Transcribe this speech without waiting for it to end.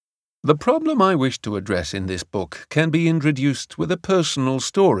The problem I wish to address in this book can be introduced with a personal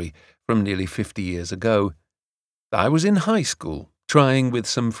story from nearly 50 years ago. I was in high school, trying with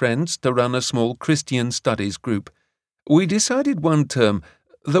some friends to run a small Christian studies group. We decided one term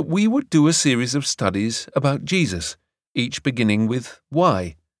that we would do a series of studies about Jesus, each beginning with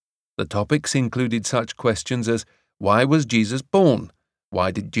why. The topics included such questions as, why was Jesus born?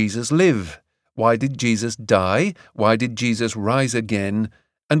 Why did Jesus live? Why did Jesus die? Why did Jesus rise again?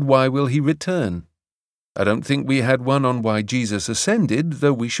 And why will he return? I don't think we had one on why Jesus ascended,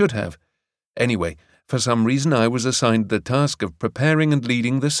 though we should have. Anyway, for some reason I was assigned the task of preparing and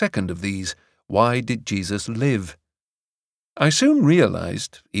leading the second of these, why did Jesus live? I soon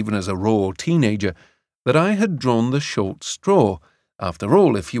realized, even as a raw teenager, that I had drawn the short straw. After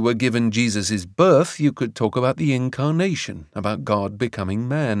all, if you were given Jesus' birth, you could talk about the incarnation, about God becoming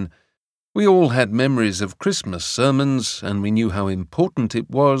man. We all had memories of Christmas sermons, and we knew how important it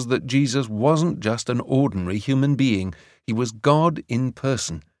was that Jesus wasn't just an ordinary human being. He was God in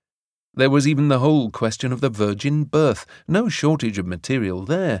person. There was even the whole question of the virgin birth, no shortage of material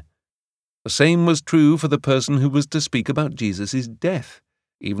there. The same was true for the person who was to speak about Jesus' death.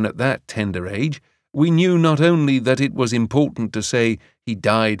 Even at that tender age, we knew not only that it was important to say he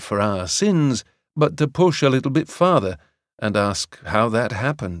died for our sins, but to push a little bit farther and ask how that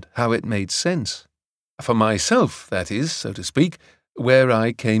happened, how it made sense. For myself, that is, so to speak, where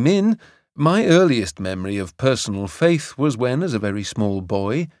I came in, my earliest memory of personal faith was when, as a very small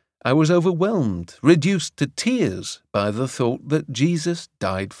boy, I was overwhelmed, reduced to tears by the thought that Jesus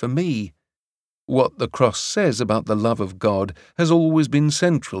died for me. What the cross says about the love of God has always been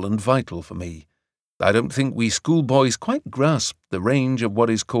central and vital for me. I don't think we schoolboys quite grasped the range of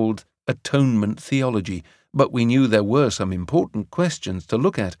what is called atonement theology, but we knew there were some important questions to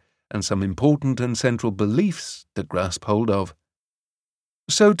look at and some important and central beliefs to grasp hold of.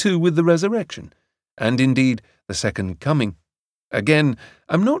 So too with the resurrection, and indeed the second coming. Again,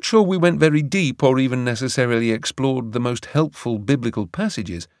 I'm not sure we went very deep or even necessarily explored the most helpful biblical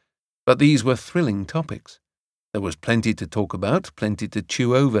passages, but these were thrilling topics. There was plenty to talk about, plenty to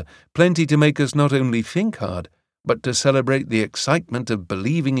chew over, plenty to make us not only think hard, but to celebrate the excitement of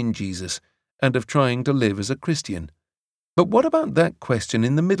believing in Jesus and of trying to live as a Christian. But what about that question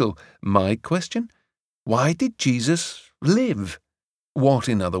in the middle, my question? Why did Jesus live? What,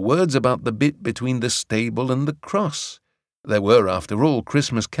 in other words, about the bit between the stable and the cross? There were, after all,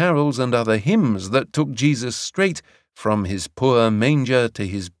 Christmas carols and other hymns that took Jesus straight from his poor manger to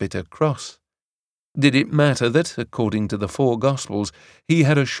his bitter cross. Did it matter that, according to the four Gospels, he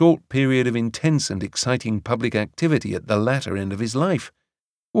had a short period of intense and exciting public activity at the latter end of his life?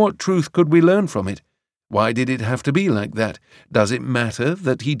 What truth could we learn from it? Why did it have to be like that? Does it matter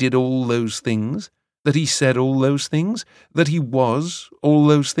that he did all those things? That he said all those things? That he was all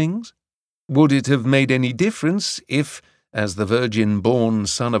those things? Would it have made any difference if, as the virgin-born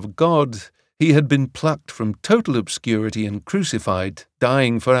Son of God, he had been plucked from total obscurity and crucified,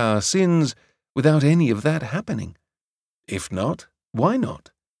 dying for our sins, without any of that happening? If not, why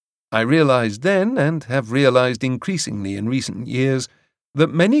not? I realized then, and have realized increasingly in recent years,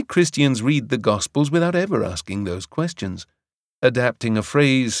 that many Christians read the Gospels without ever asking those questions. Adapting a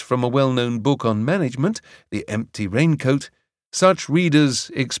phrase from a well-known book on management, The Empty Raincoat, such readers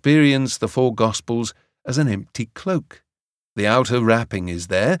experience the four Gospels as an empty cloak. The outer wrapping is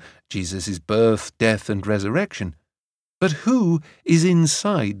there, Jesus' birth, death, and resurrection. But who is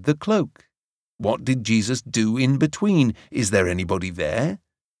inside the cloak? What did Jesus do in between? Is there anybody there?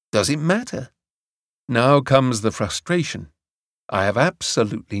 Does it matter? Now comes the frustration. I have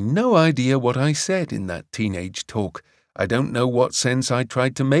absolutely no idea what I said in that teenage talk. I don't know what sense I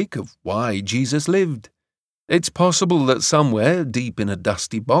tried to make of why Jesus lived. It's possible that somewhere, deep in a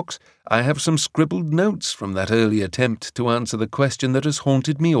dusty box, I have some scribbled notes from that early attempt to answer the question that has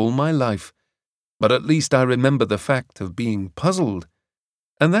haunted me all my life. But at least I remember the fact of being puzzled.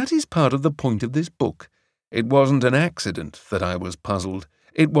 And that is part of the point of this book. It wasn't an accident that I was puzzled.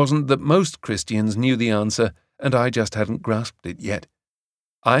 It wasn't that most Christians knew the answer, and I just hadn't grasped it yet.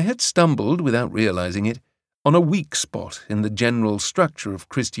 I had stumbled, without realizing it, on a weak spot in the general structure of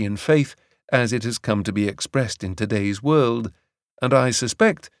Christian faith as it has come to be expressed in today's world, and I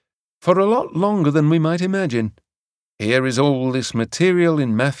suspect, for a lot longer than we might imagine. Here is all this material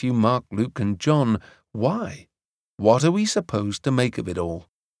in Matthew, Mark, Luke, and John. Why? What are we supposed to make of it all?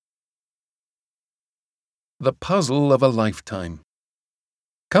 The puzzle of a lifetime.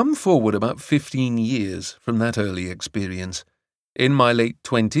 Come forward about 15 years from that early experience. In my late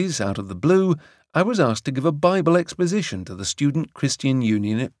 20s, out of the blue, I was asked to give a Bible exposition to the Student Christian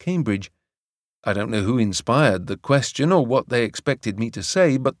Union at Cambridge. I don't know who inspired the question or what they expected me to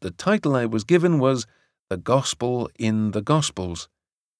say, but the title I was given was The Gospel in the Gospels.